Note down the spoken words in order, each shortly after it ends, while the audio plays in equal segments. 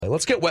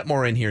Let's get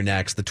Wetmore in here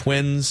next. The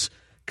Twins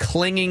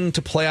clinging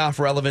to playoff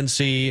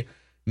relevancy,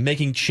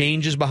 making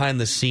changes behind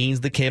the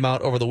scenes that came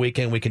out over the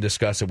weekend. We can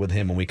discuss it with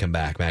him when we come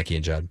back. Mackie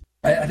and Judd.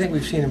 I think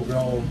we've seen him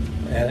grow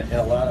in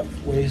a lot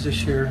of ways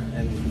this year,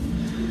 and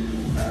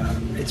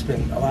it's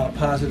been a lot of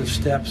positive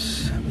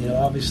steps.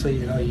 Obviously,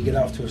 you get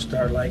off to a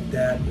start like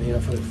that.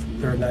 For the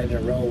third night in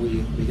a row,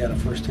 we got a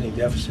first inning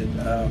deficit.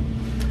 I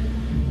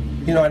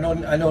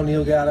know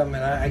Neil got him,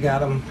 and I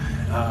got him.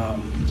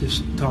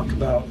 Just talked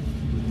about,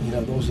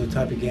 those are the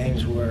type of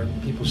games where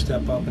people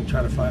step up and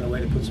try to find a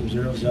way to put some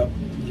zeros up,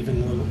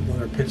 even though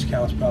their pitch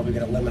count's probably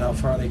going to limit how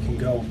far they can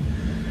go.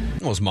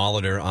 Was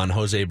Molitor on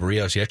Jose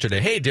Barrios yesterday.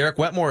 Hey, Derek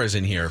Wetmore is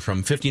in here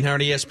from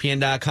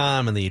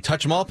 1500ESPN.com and the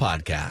Touch 'Em All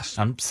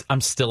podcast.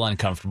 I'm still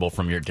uncomfortable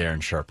from your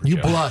Darren Sharper. You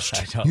joke.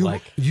 blushed.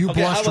 You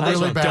blushed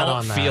really bad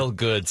on that. Don't feel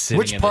good sitting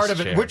which in part this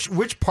of it? chair.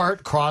 Which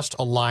part crossed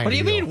a line? What do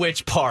you mean?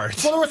 Which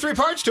part? Well, there were 3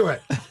 parts to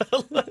it.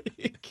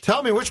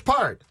 Tell me which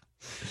part.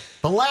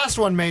 The last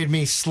one made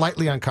me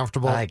slightly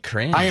uncomfortable. I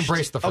cringed. I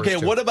embraced the first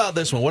two. What about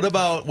this one? What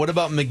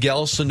about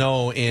Miguel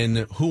Sano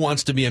in Who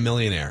Wants to Be a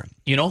Millionaire?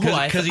 You know who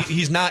Because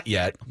he's not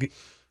yet. And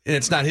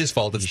it's not his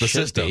fault. It's the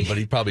system, but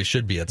he probably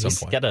should be at some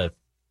point. He's got a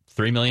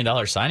 $3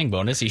 million signing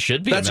bonus. He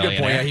should be That's a millionaire.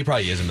 a good point. Yeah, he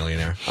probably is a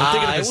millionaire. I'm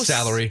thinking of his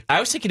salary. I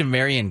was thinking of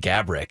Marion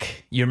Gabrick.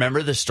 You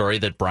remember the story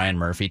that Brian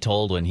Murphy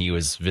told when he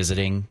was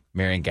visiting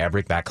Marion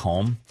Gabrick back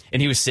home? And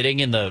he was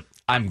sitting in I'm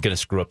going to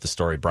screw up the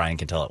story. Brian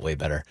can tell it way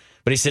better.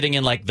 But he's sitting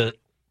in the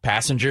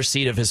passenger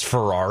seat of his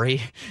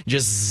Ferrari,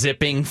 just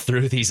zipping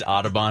through these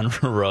Autobahn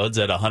roads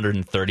at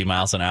 130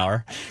 miles an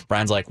hour.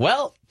 Brian's like,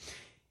 well,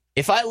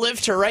 if I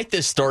live to write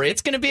this story,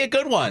 it's going to be a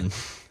good one.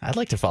 I'd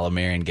like to follow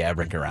Marion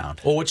Gabrick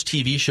around. Well, which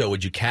TV show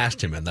would you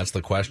cast him in? That's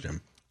the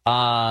question.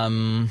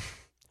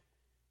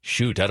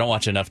 Shoot, I don't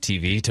watch enough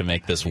TV to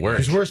make this work.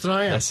 He's worse than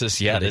I am. This is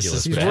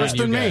He's bad. worse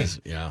than me.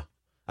 Yeah.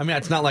 I mean,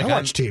 it's not like I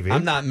watch TV.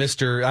 I'm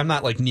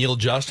not like Neil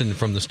Justin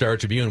from the Star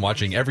Tribune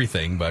watching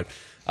everything, but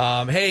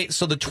hey,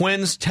 so the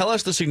Twins, tell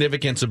us the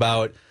significance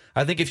about,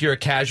 I think if you're a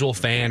casual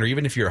fan or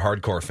even if you're a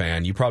hardcore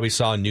fan, you probably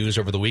saw news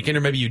over the weekend,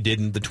 or maybe you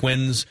didn't. The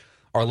Twins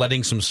are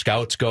letting some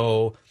scouts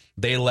go.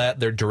 They let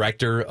their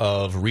director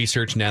of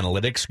research and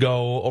analytics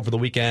go over the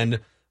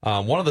weekend.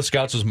 One of the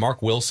scouts was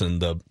Mark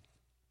Wilson, I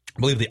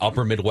believe the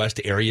Upper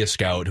Midwest area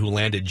scout who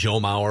landed Joe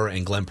Mauer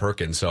and Glenn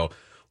Perkins. So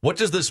what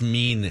does this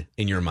mean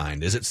in your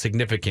mind? Is it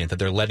significant that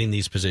they're letting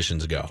these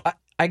positions go?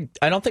 I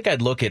don't think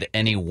I'd look at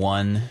any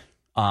one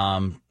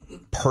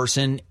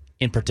person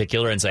in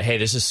particular and say, hey,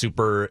 this is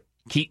super,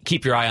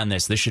 keep your eye on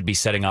this. This should be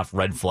setting off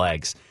red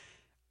flags.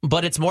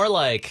 But it's more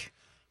like,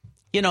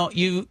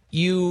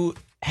 you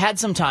had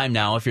some time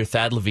now, if you're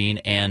Thad Levine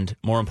and,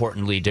 more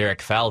importantly,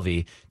 Derek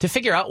Falvey, to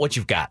figure out what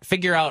you've got.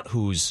 Figure out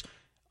who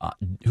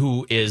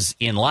is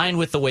in line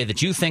with the way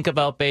that you think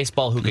about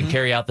baseball, who can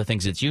carry out the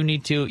things that you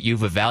need to.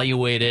 You've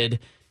evaluated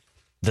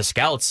the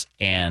scouts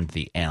and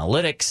the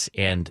analytics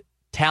and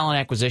talent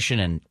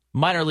acquisition and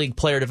minor league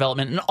player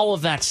development and all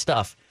of that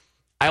stuff.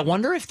 I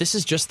wonder if this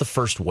is just the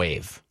first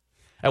wave.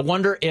 I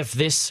wonder if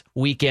this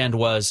weekend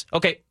was,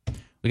 okay,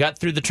 we got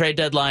through the trade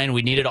deadline.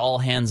 We needed all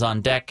hands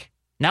on deck.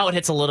 Now it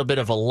hits a little bit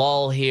of a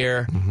lull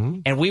here,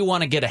 and we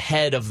want to get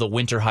ahead of the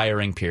winter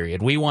hiring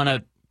period. We want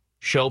to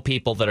show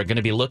people that are going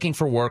to be looking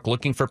for work,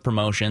 looking for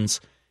promotions,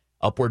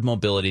 upward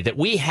mobility, that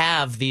we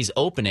have these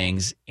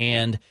openings.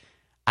 And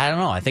I don't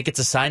know. I think it's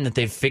a sign that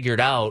they've figured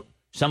out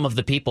some of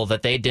the people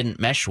that they didn't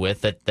mesh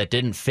with, that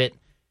didn't fit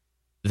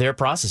their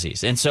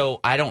processes. And so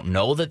I don't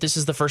know that this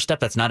is the first step.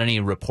 That's not any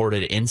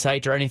reported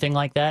insight or anything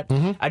like that.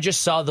 I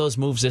just saw those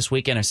moves this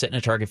weekend. I sit in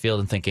a target field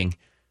and thinking,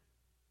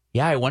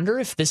 yeah, I wonder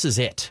if this is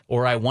it.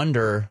 Or I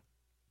wonder,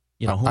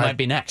 who might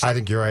be next. I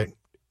think you're right.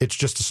 It's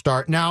just a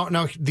start. Now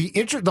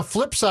the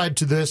flip side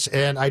to this,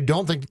 and I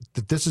don't think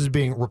that this is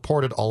being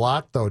reported a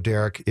lot, though,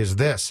 Derek, is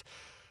this.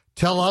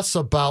 Tell us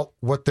about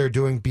what they're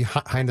doing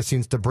behind the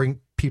scenes to bring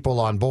people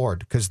on board,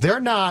 because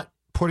they're not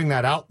putting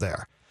that out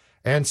there.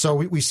 And so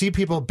we see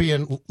people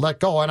being let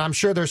go, and I'm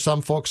sure there's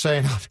some folks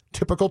saying,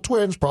 typical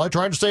Twins, probably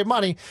trying to save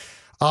money.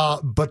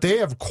 But they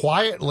have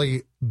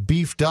quietly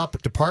beefed up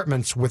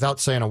departments without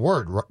saying a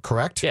word,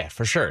 correct? Yeah,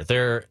 for sure.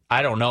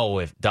 I don't know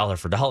if dollar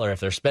for dollar if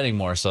they're spending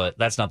more, so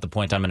that's not the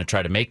point I'm going to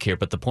try to make here.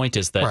 But the point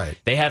is that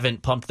they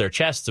haven't pumped their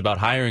chests about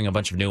hiring a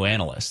bunch of new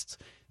analysts.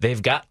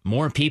 They've got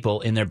more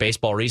people in their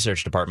baseball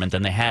research department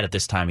than they had at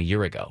this time a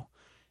year ago.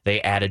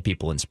 They added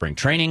people in spring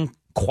training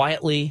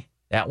quietly.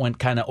 That went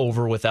kind of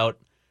over without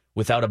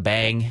a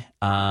bang.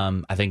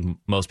 I think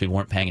most people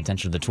weren't paying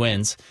attention to the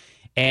Twins.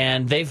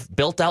 And they've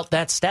built out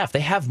that staff.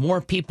 They have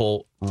more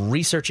people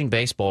researching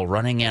baseball,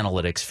 running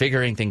analytics,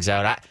 figuring things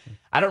out.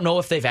 I don't know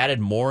if they've added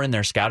more in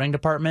their scouting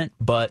department,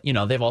 but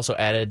they've also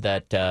added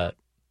that the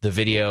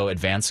video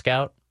advanced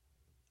scout,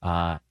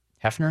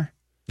 Hefner.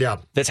 Yeah.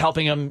 That's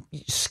helping them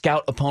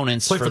scout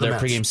opponents for their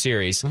pregame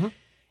series.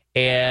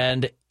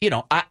 And,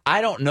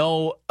 I don't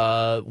know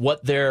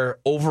what their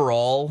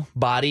overall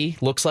body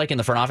looks like in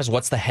the front office.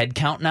 What's the head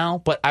count now?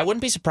 But I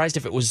wouldn't be surprised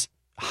if it was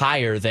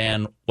higher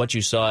than what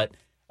you saw it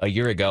a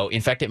year ago.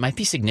 In fact, it might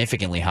be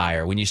significantly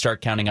higher when you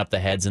start counting up the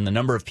heads and the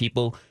number of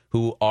people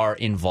who are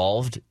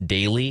involved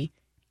daily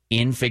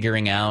in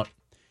figuring out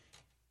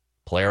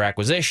player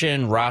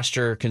acquisition,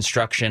 roster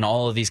construction,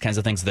 all of these kinds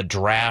of things, the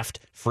draft,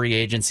 free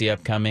agency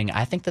upcoming.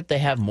 I think that they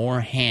have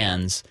more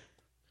hands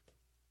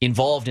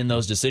involved in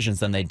those decisions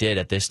than they did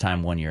at this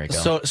time 1 year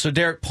ago. So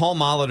Derek, Paul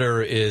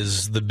Molitor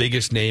is the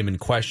biggest name in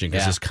question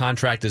because his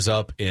contract is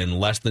up in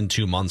less than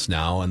 2 months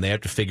now, and they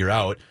have to figure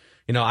out.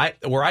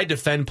 Where I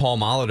defend Paul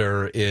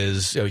Molitor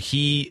is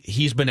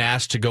he's been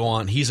asked to go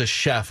on. He's a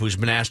chef who's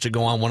been asked to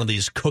go on one of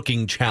these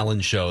cooking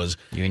challenge shows.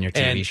 You and your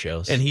TV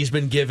shows. And he's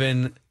been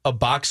given a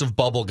box of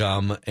bubble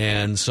gum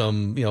and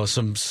some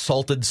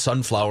salted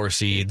sunflower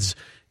seeds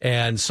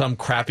and some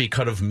crappy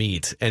cut of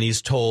meat. And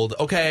he's told,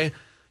 okay,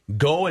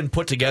 go and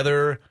put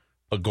together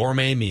a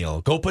gourmet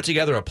meal. Go put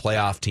together a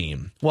playoff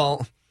team.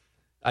 Well,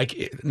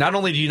 not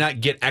only do you not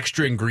get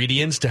extra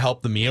ingredients to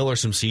help the meal or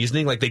some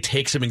seasoning, they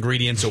take some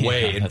ingredients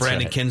away in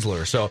Brandon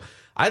Kinsler. So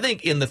I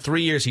think in the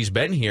 3 years he's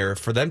been here,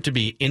 for them to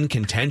be in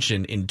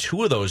contention in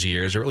 2 of those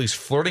years, or at least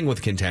flirting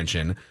with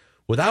contention,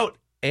 without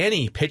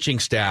any pitching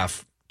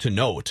staff to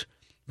note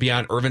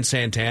beyond Irvin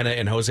Santana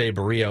and Jose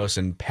Barrios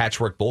and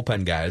patchwork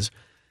bullpen guys,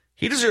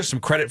 he deserves some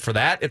credit for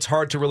that. It's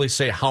hard to really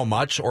say how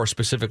much or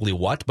specifically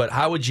what, but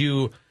how would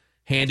you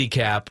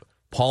handicap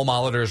Paul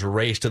Molitor's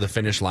race to the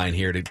finish line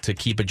here to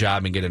keep a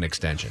job and get an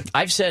extension?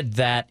 I've said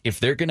that if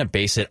they're going to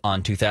base it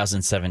on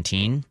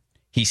 2017,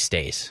 he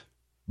stays.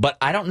 But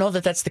I don't know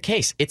that that's the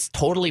case. It's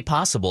totally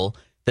possible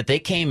that they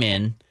came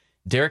in,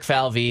 Derek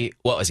Falvey,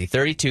 what was he,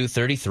 32,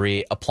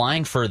 33,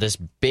 applying for this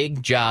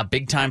big job,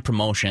 big-time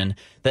promotion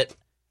that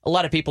a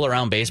lot of people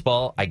around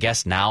baseball, I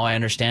guess now I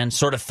understand,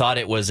 sort of thought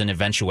it was an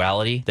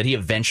eventuality, that he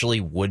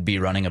eventually would be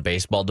running a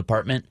baseball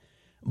department.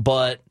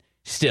 But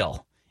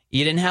still,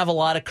 you didn't have a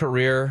lot of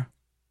career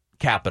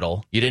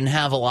capital. You didn't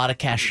have a lot of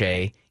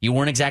cachet. You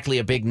weren't exactly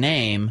a big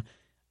name,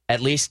 at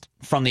least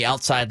from the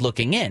outside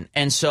looking in.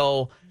 And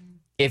so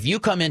if you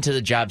come into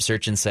the job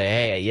search and say,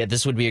 hey, yeah,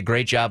 this would be a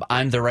great job,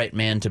 I'm the right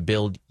man to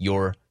build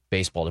your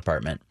baseball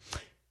department.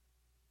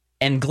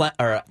 And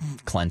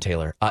Glenn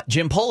Taylor,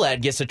 Jim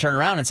Pohlad gets to turn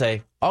around and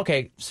say,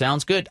 okay,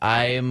 sounds good.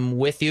 I'm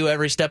with you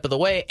every step of the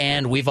way,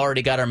 and we've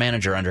already got our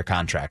manager under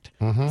contract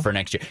for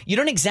next year. You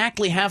don't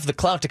exactly have the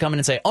clout to come in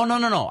and say, oh,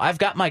 no, I've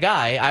got my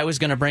guy. I was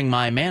going to bring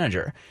my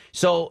manager.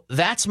 So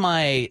that's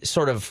my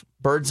sort of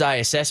bird's eye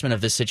assessment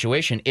of this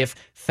situation. If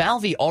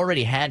Falvey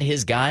already had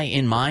his guy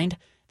in mind,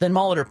 then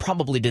Molitor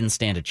probably didn't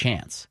stand a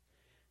chance.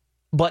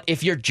 But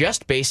if you're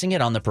just basing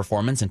it on the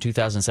performance in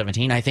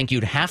 2017, I think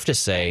you'd have to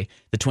say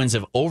the Twins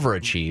have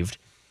overachieved.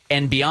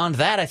 And beyond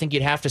that, I think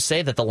you'd have to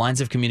say that the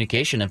lines of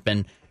communication have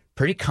been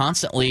pretty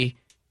constantly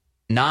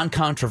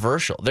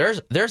non-controversial.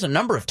 There's a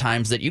number of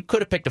times that you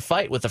could have picked a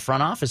fight with the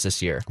front office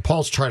this year.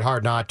 Paul's tried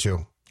hard not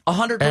to.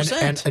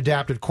 100%. And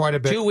adapted quite a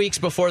bit. 2 weeks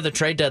before the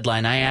trade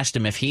deadline, I asked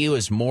him if he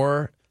was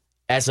more,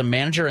 as a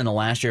manager in the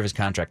last year of his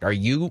contract, are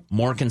you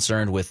more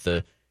concerned with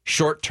the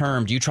short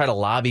term? Do you try to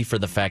lobby for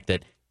the fact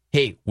that,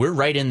 hey, we're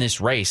right in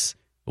this race,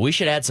 we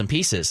should add some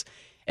pieces?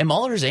 And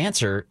Molitor's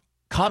answer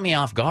caught me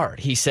off guard.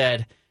 He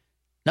said,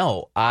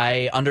 no,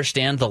 I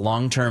understand the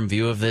long-term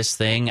view of this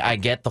thing. I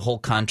get the whole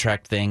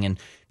contract thing, and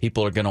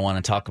people are going to want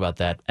to talk about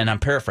that. And I'm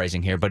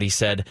paraphrasing here, but he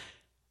said,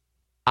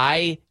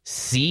 I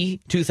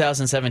see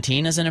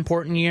 2017 as an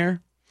important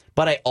year,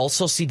 but I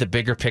also see the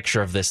bigger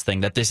picture of this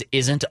thing, that this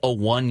isn't a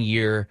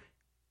one-year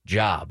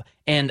job.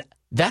 And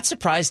that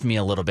surprised me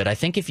a little bit. I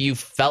think if you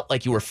felt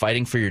like you were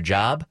fighting for your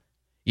job,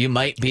 you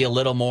might be a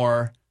little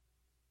more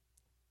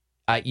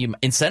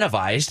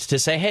incentivized to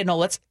say, hey, no,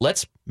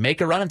 let's make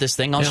a run at this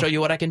thing. I'll show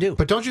you what I can do.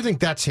 But don't you think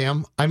that's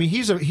him? I mean,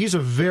 he's a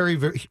very,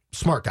 very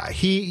smart guy.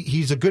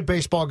 He's a good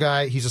baseball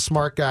guy. He's a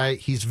smart guy.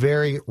 He's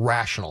very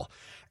rational.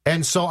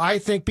 And so I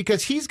think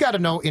because he's got to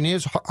know in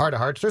his heart of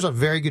hearts, there's a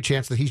very good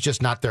chance that he's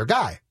just not their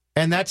guy.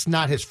 And that's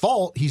not his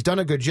fault. He's done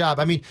a good job.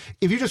 I mean,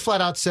 if you just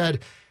flat out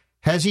said,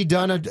 has he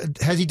done a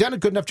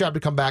good enough job to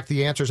come back?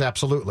 The answer is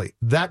absolutely.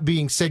 That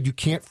being said, you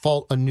can't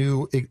fault a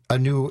new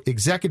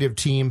executive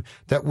team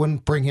that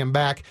wouldn't bring him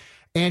back.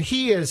 And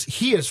he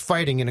is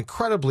fighting an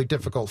incredibly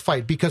difficult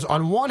fight because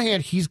on one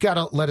hand, he's got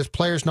to let his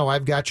players know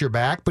I've got your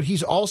back, but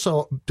he's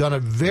also done a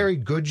very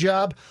good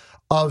job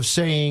of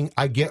saying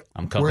I get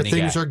where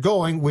things are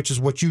going, which is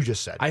what you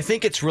just said. I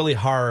think it's really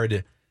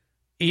hard,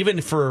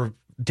 even for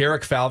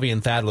Derek Falvey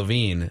and Thad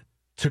Levine,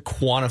 to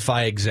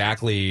quantify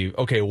exactly,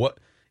 okay, what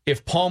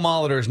if Paul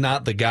Molitor is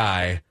not the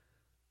guy,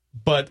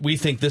 but we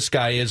think this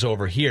guy is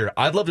over here.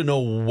 I'd love to know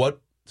what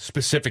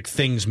specific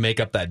things make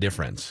up that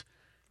difference.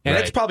 And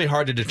It's probably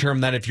hard to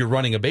determine that if you're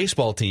running a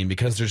baseball team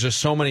because there's just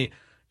so many.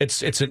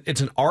 It's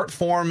an art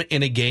form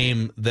in a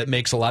game that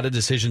makes a lot of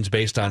decisions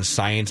based on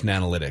science and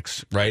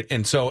analytics, right?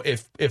 And so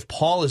if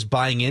Paul is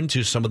buying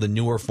into some of the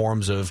newer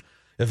forms of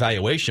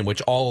evaluation,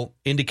 which all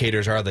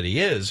indicators are that he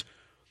is,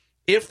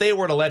 if they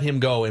were to let him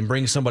go and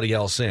bring somebody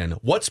else in,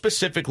 what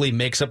specifically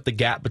makes up the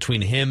gap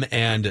between him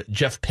and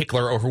Jeff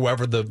Pickler or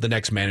whoever the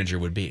next manager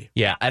would be?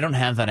 Yeah, I don't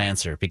have that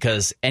answer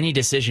because any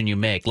decision you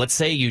make, let's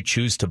say you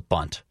choose to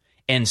bunt,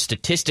 and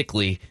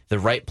statistically the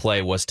right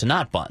play was to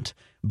not bunt.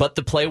 but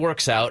the play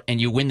works out and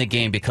you win the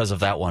game because of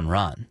that one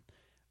run.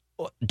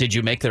 Did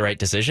you make the right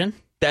decision?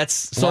 That's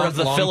sort of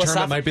the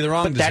philosophical. Might be the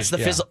wrong decision. That's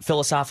the yeah.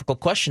 philosophical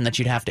question that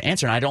you'd have to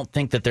answer, and I don't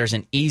think that there's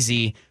an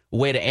easy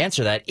way to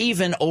answer that,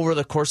 even over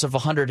the course of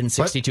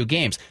 162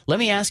 games. Let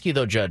me ask you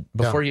though, Judd,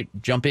 before you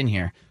jump in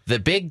here, the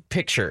big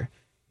picture.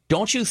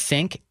 Don't you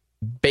think,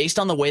 based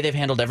on the way they've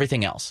handled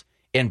everything else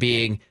and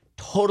being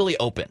totally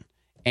open,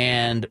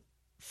 and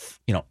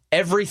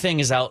everything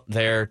is out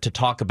there to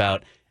talk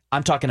about?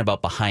 I'm talking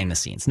about behind the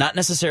scenes, not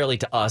necessarily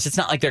to us. It's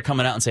not like they're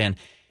coming out and saying,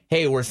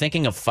 "Hey, we're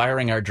thinking of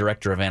firing our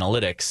director of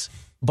analytics."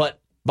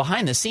 But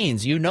behind the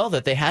scenes,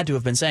 that they had to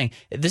have been saying,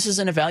 this is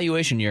an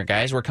evaluation year,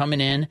 guys. We're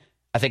coming in.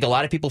 I think a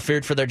lot of people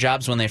feared for their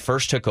jobs when they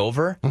first took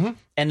over. Mm-hmm.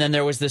 And then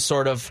there was this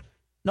sort of,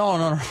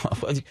 no.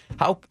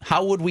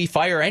 How would we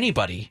fire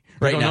anybody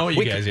right now?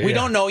 We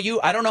don't know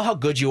you. I don't know how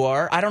good you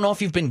are. I don't know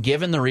if you've been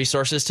given the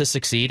resources to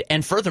succeed.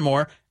 And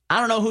furthermore, I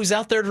don't know who's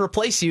out there to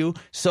replace you.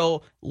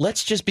 So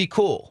let's just be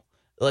cool.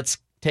 Let's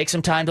take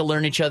some time to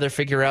learn each other,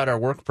 figure out our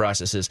work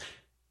processes.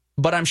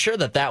 But I'm sure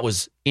that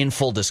was in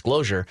full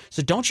disclosure.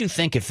 So don't you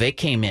think if they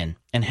came in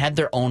and had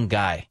their own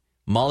guy,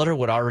 Molitor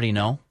would already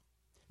know?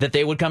 That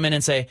they would come in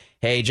and say,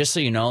 hey, just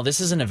so you know,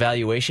 this is an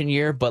evaluation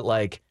year, but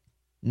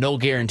no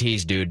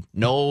guarantees, dude.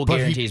 No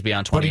guarantees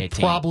beyond 2018. But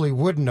he probably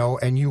would know,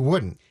 and you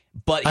wouldn't.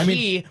 But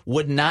he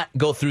would not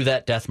go through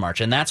that death march,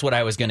 and that's what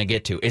I was going to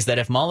get to, is that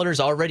if Molitor's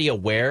already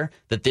aware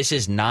that this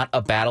is not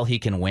a battle he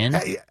can win...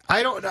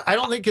 I don't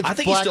think it's I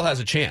think he still has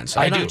a chance.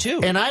 I do,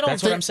 too. And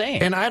that's what I'm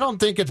saying. And I don't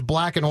think it's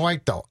black and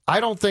white, though.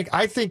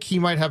 I think he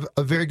might have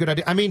a very good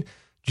idea. I mean,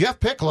 Jeff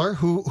Pickler,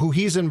 who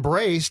he's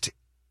embraced,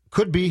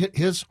 could be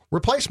his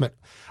replacement.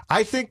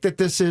 I think that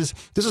this is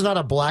not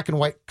a black and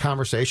white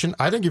conversation.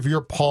 I think if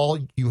you're Paul,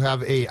 you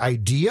have an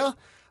idea...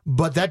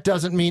 But that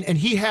doesn't mean, and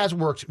he has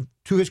worked,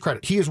 to his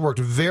credit, he has worked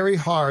very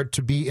hard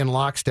to be in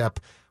lockstep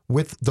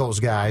with those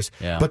guys.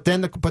 Yeah. But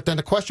then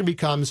the question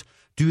becomes,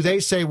 do they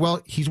say,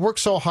 well, he's worked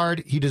so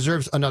hard, he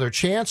deserves another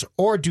chance?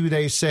 Or do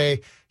they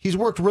say, he's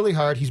worked really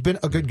hard, he's been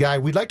a good guy,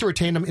 we'd like to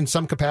retain him in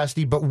some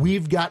capacity, but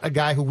we've got a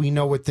guy who we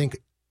know would think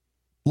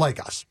like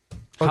us,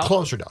 or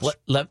closer to us?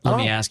 Let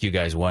me ask you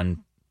guys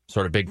one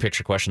sort of big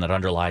picture question that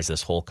underlies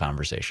this whole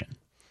conversation.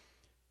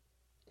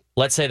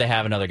 Let's say they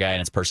have another guy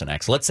and it's person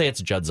X. Let's say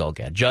it's Judd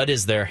Zulgad. Judd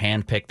is their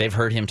handpicked. They've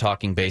heard him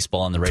talking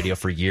baseball on the radio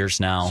for years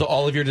now. So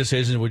all of your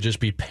decisions would just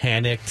be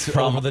panicked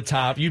over the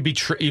top. You'd be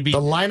the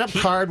lineup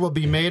card will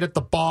be made at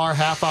the bar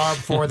half hour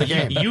before the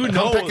game.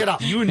 Come pick it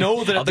up. You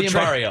know that I'll be in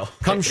Mario.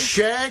 Come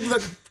shag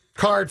the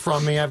card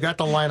from me. I've got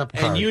the lineup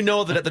card. And you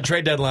know that at the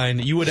trade deadline,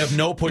 you would have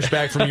no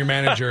pushback from your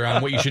manager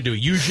on what you should do.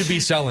 You should be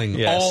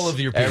selling all of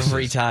your pieces.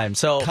 Every time.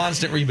 So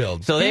constant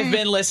rebuild. So they've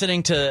been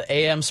listening to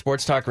AM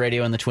Sports Talk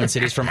Radio in the Twin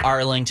Cities from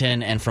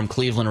Arlington and from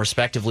Cleveland,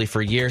 respectively,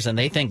 for years, and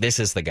they think this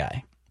is the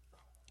guy.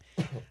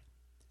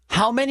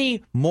 How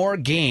many more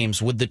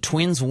games would the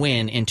Twins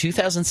win in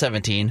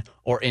 2017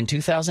 or in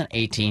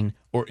 2018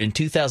 or in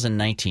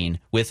 2019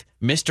 with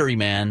Mystery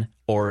Man,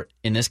 or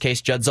in this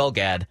case, Judd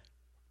Zulgad,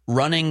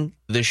 running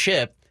the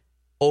ship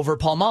over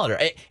Paul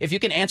Molitor? If you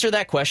can answer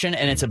that question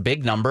and it's a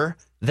big number,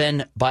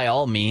 then by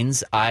all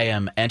means, I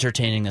am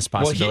entertaining this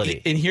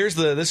possibility. And here's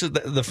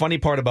the funny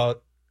part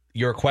about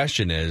your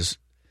question is,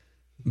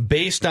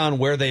 based on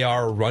where they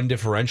are run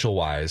differential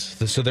wise,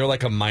 so they're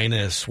like a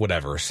minus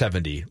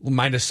 70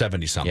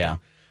 something. Yeah.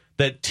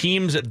 That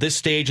teams at this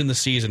stage in the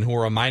season who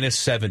are a minus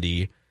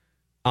 70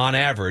 on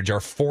average are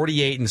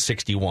 48 and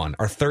 61,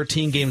 are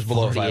 13 games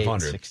below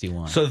 500.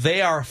 61. So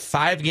they are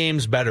 5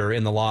 games better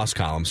in the loss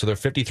column. So they're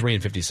 53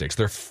 and 56.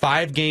 They're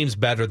 5 games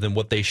better than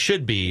what they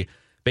should be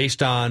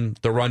based on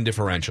the run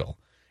differential.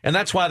 And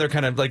that's why they're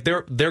kind of like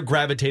they're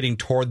gravitating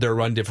toward their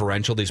run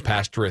differential these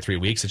past 2 or 3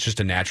 weeks. It's just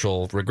a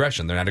natural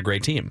regression. They're not a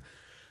great team.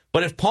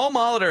 But if Paul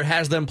Molitor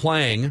has them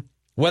playing,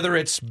 whether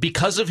it's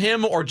because of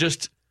him or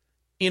just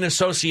in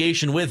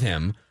association with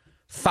him,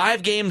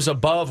 5 games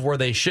above where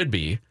they should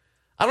be,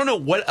 I don't know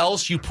what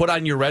else you put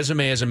on your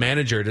resume as a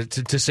manager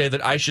to say that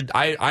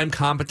I'm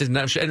competent.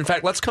 And in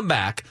fact, let's come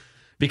back,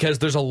 because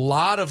there's a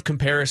lot of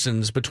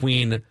comparisons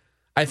between,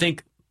 I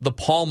think, the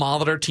Paul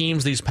Molitor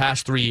teams these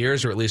past 3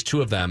 years, or at least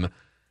 2 of them,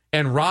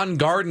 and Ron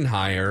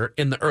Gardenhire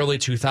in the early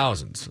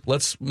 2000s.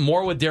 Let's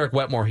more with Derek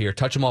Wetmore here.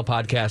 Touch 'em all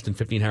podcast and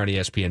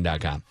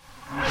 1500ESPN.com.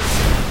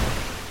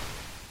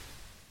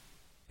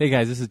 Hey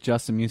guys, this is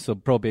Justin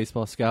Musil, Pro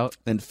Baseball Scout.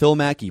 And Phil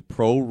Mackey,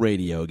 Pro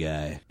Radio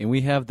Guy. And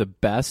we have the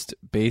best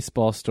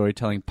baseball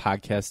storytelling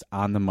podcast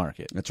on the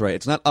market. That's right.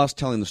 It's not us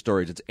telling the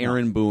stories. It's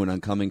Aaron Boone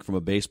on coming from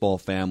a baseball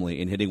family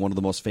and hitting one of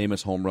the most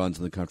famous home runs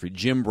in the country.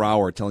 Jim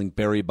Brower telling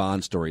Barry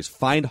Bonds stories.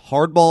 Find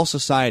Hardball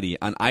Society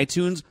on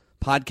iTunes,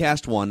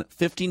 Podcast One,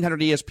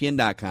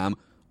 1500ESPN.com,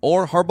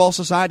 or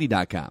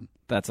hardballsociety.com.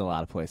 That's a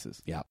lot of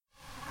places. Yeah.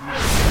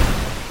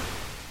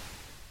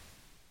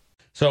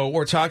 So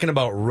we're talking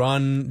about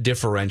run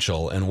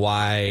differential and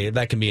why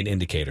that can be an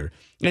indicator.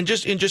 And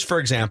just for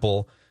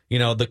example,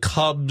 the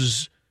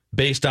Cubs,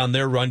 based on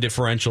their run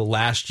differential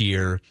last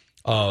year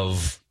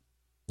of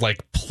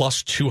like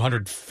plus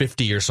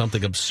 250 or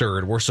something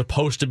absurd. We're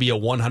supposed to be a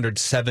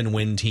 107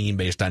 win team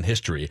based on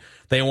history.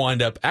 They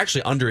wind up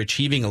actually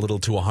underachieving a little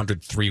to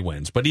 103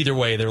 wins. But either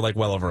way, they're like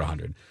well over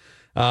 100.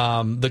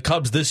 The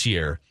Cubs this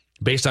year,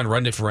 based on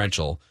run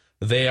differential,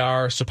 they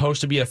are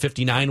supposed to be a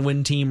 59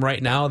 win team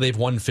right now. They've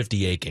won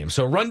 58 games.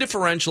 So run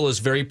differential is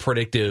very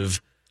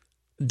predictive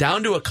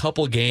down to a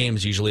couple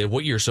games usually of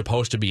what you're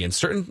supposed to be. And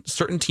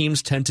certain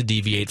teams tend to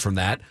deviate from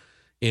that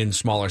in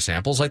smaller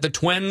samples. Like the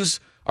Twins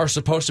are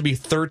supposed to be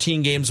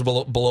 13 games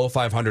below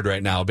 500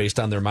 right now based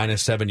on their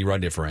minus 70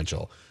 run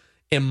differential.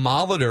 And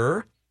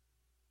Molitor,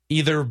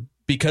 either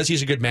because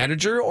he's a good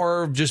manager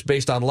or just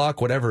based on luck,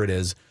 whatever it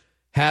is,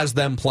 has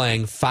them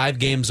playing 5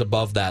 games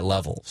above that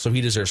level. So he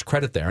deserves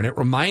credit there. And it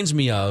reminds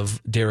me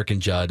of, Derek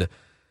and Judd,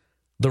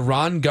 the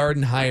Ron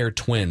Gardenhire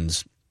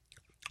Twins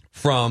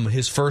from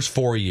his first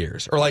 4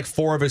 years, or like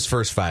 4 of his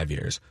first 5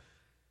 years,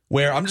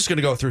 where I'm just going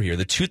to go through here.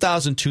 The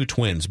 2002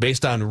 Twins,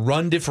 based on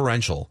run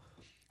differential,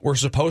 were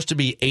supposed to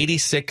be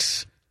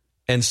 86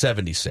 and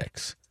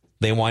 76.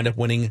 They wind up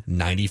winning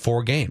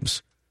 94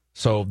 games.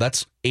 So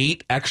that's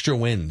 8 extra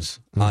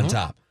wins on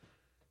top.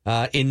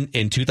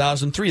 In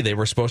 2003, they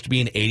were supposed to be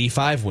an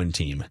 85 win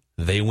team.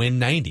 They win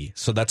 90,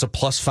 so that's a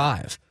plus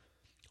 5.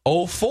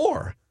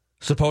 04,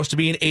 supposed to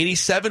be an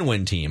 87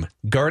 win team.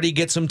 Gardy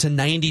gets them to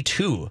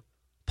 92,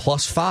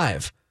 plus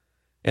 5.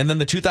 And then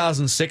the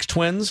 2006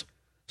 Twins,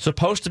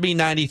 supposed to be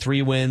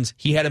 93 wins.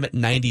 He had them at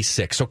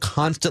 96. So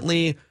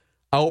constantly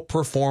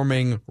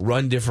outperforming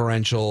run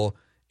differential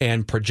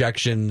and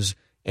projections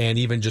and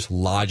even just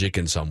logic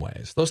in some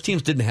ways. Those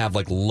teams didn't have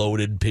like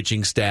loaded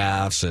pitching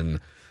staffs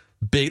and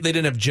they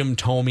didn't have Jim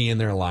Thome in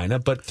their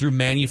lineup, but through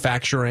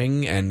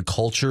manufacturing and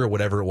culture or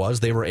whatever it was,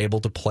 they were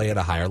able to play at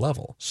a higher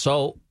level.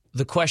 So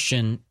the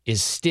question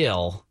is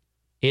still,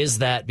 is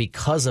that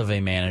because of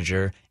a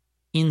manager,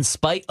 in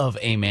spite of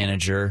a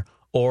manager,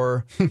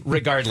 or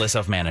regardless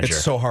of manager?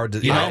 It's so hard to,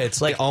 it's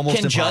like almost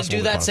can Judd impossible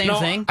do that same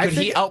thing? Could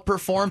he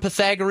outperform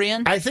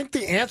Pythagorean? I think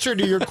the answer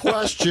to your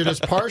question is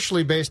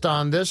partially based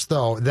on this,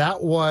 though.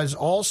 That was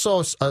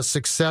also a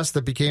success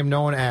that became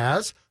known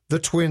as the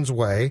Twins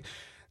Way,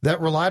 that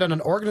relied on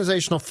an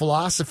organizational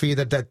philosophy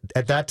that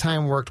at that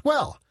time worked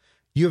well.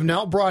 You have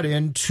now brought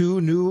in 2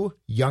 new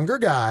younger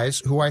guys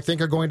who I think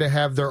are going to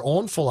have their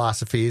own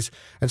philosophies.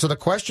 And so the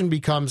question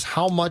becomes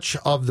how much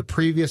of the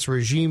previous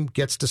regime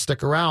gets to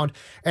stick around.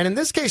 And in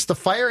this case, the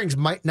firings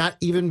might not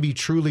even be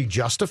truly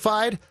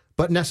justified,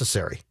 but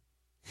necessary.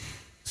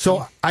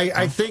 So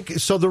I think,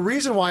 so the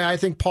reason why I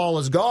think Paul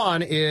is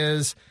gone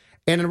is,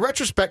 and in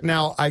retrospect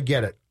now, I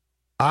get it.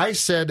 I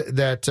said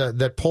that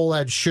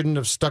Pohlad shouldn't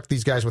have stuck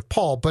these guys with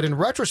Paul, but in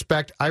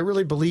retrospect, I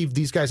really believe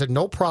these guys had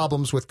no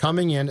problems with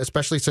coming in,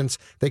 especially since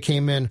they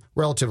came in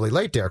relatively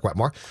late, Derek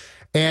Wetmore,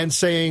 and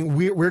saying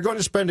we're going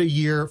to spend a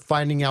year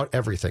finding out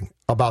everything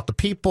about the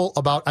people,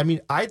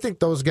 I think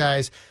those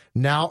guys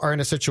now are in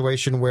a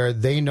situation where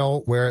they know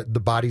where the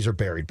bodies are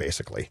buried,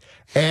 basically.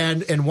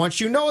 And once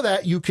you know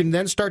that, you can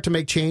then start to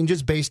make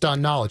changes based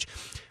on knowledge.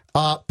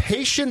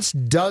 Patience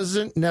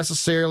doesn't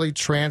necessarily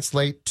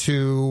translate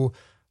to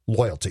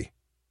loyalty.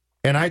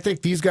 And I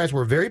think these guys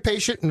were very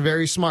patient and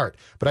very smart.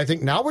 But I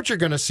think now what you're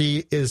going to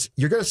see is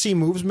you're going to see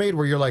moves made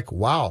where you're like,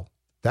 wow,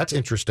 that's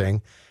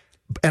interesting.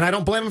 And I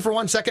don't blame them for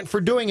 1 second for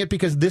doing it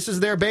because this is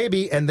their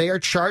baby and they are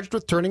charged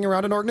with turning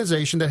around an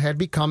organization that had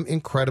become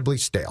incredibly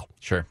stale.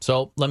 Sure.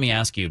 So let me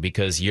ask you,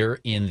 because you're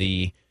in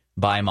the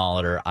buy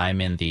Molitor, I'm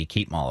in the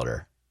keep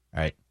Molitor,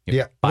 right?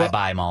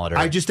 Bye Molitor.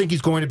 I just think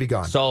he's going to be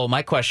gone. So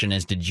my question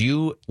is, did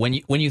you when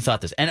you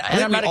thought this, and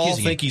I'm not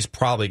accusing you. I think he's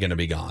probably going to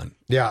be gone.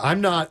 Yeah,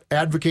 I'm not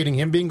advocating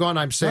him being gone.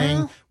 I'm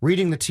saying,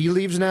 reading the tea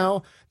leaves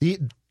now,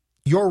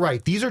 you're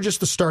right. These are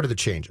just the start of the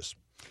changes.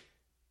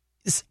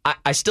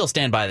 I still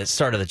stand by the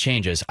start of the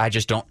changes. I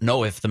just don't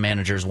know if the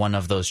manager is one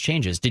of those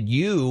changes. Did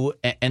you,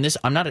 and this,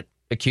 I'm not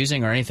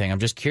accusing or anything, I'm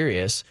just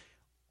curious,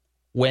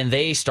 when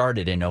they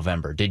started in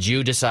November, did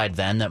you decide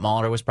then that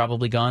Molitor was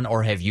probably gone,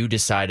 or have you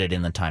decided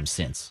in the time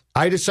since?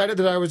 I decided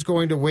that I was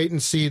going to wait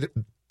and see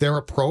their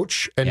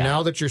approach, and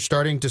now that you're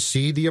starting to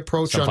see the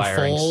approach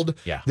unfold,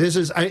 this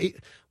is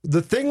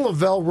the thing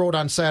Lavelle wrote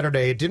on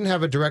Saturday. It didn't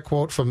have a direct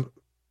quote from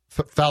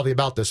Falvey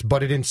about this,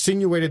 but it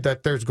insinuated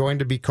that there's going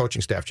to be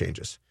coaching staff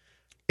changes.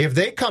 If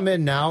they come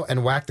in now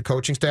and whack the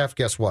coaching staff,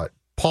 guess what?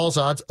 Paul's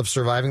odds of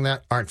surviving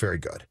that aren't very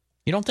good.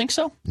 You don't think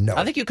so? No.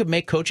 I think you could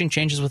make coaching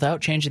changes without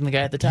changing the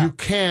guy at the top. You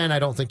can. I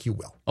don't think you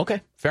will.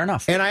 Okay, fair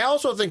enough. And I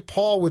also think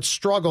Paul would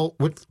struggle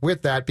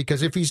with that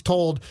because if he's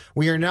told,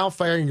 we are now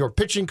firing your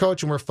pitching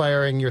coach and we're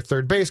firing your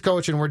third base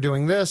coach and we're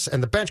doing this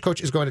and the bench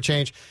coach is going to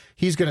change,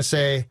 he's going to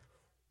say,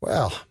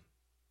 well,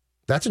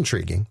 that's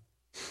intriguing.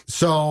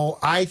 So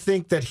I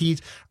think that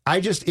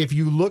if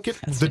you look at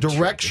the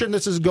direction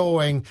this is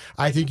going,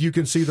 I think you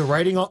can see the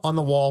writing on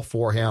the wall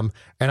for him,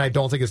 and I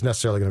don't think it's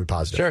necessarily going to be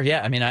positive. Sure,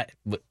 yeah. I mean,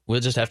 we'll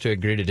just have to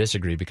agree to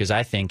disagree because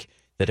I think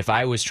that if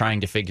I was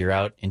trying to figure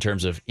out in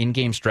terms of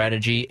in-game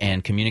strategy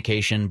and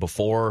communication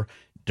before,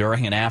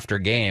 during, and after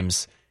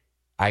games,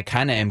 I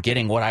kind of am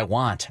getting what I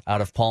want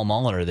out of Paul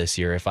Molitor this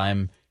year if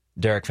I'm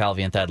Derek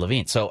Falvey and Thad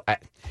Levine. So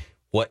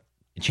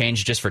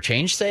Change just for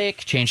change's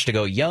sake? Change to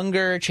go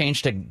younger?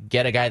 Change to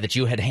get a guy that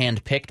you had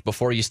handpicked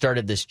before you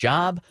started this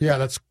job? Yeah,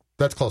 that's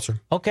closer.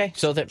 Okay,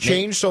 so that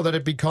Change so that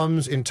it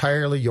becomes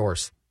entirely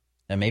yours.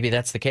 and maybe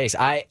that's the case.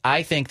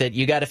 I think that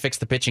you got to fix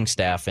the pitching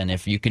staff, and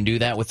if you can do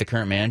that with the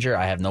current manager,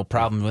 I have no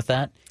problem with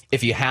that.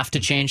 If you have to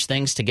change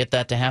things to get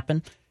that to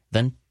happen,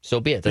 then so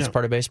be it. That's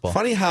part of baseball.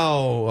 Funny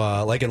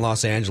how, like in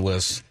Los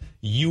Angeles,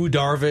 Yu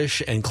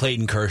Darvish and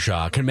Clayton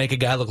Kershaw can make a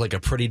guy look like a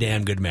pretty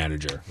damn good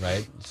manager,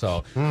 right?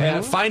 So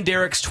find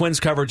Derek's Twins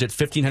coverage at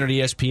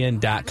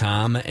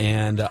 1500ESPN.com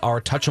and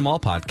our Touch 'em All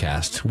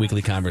podcast,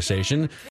 weekly conversation.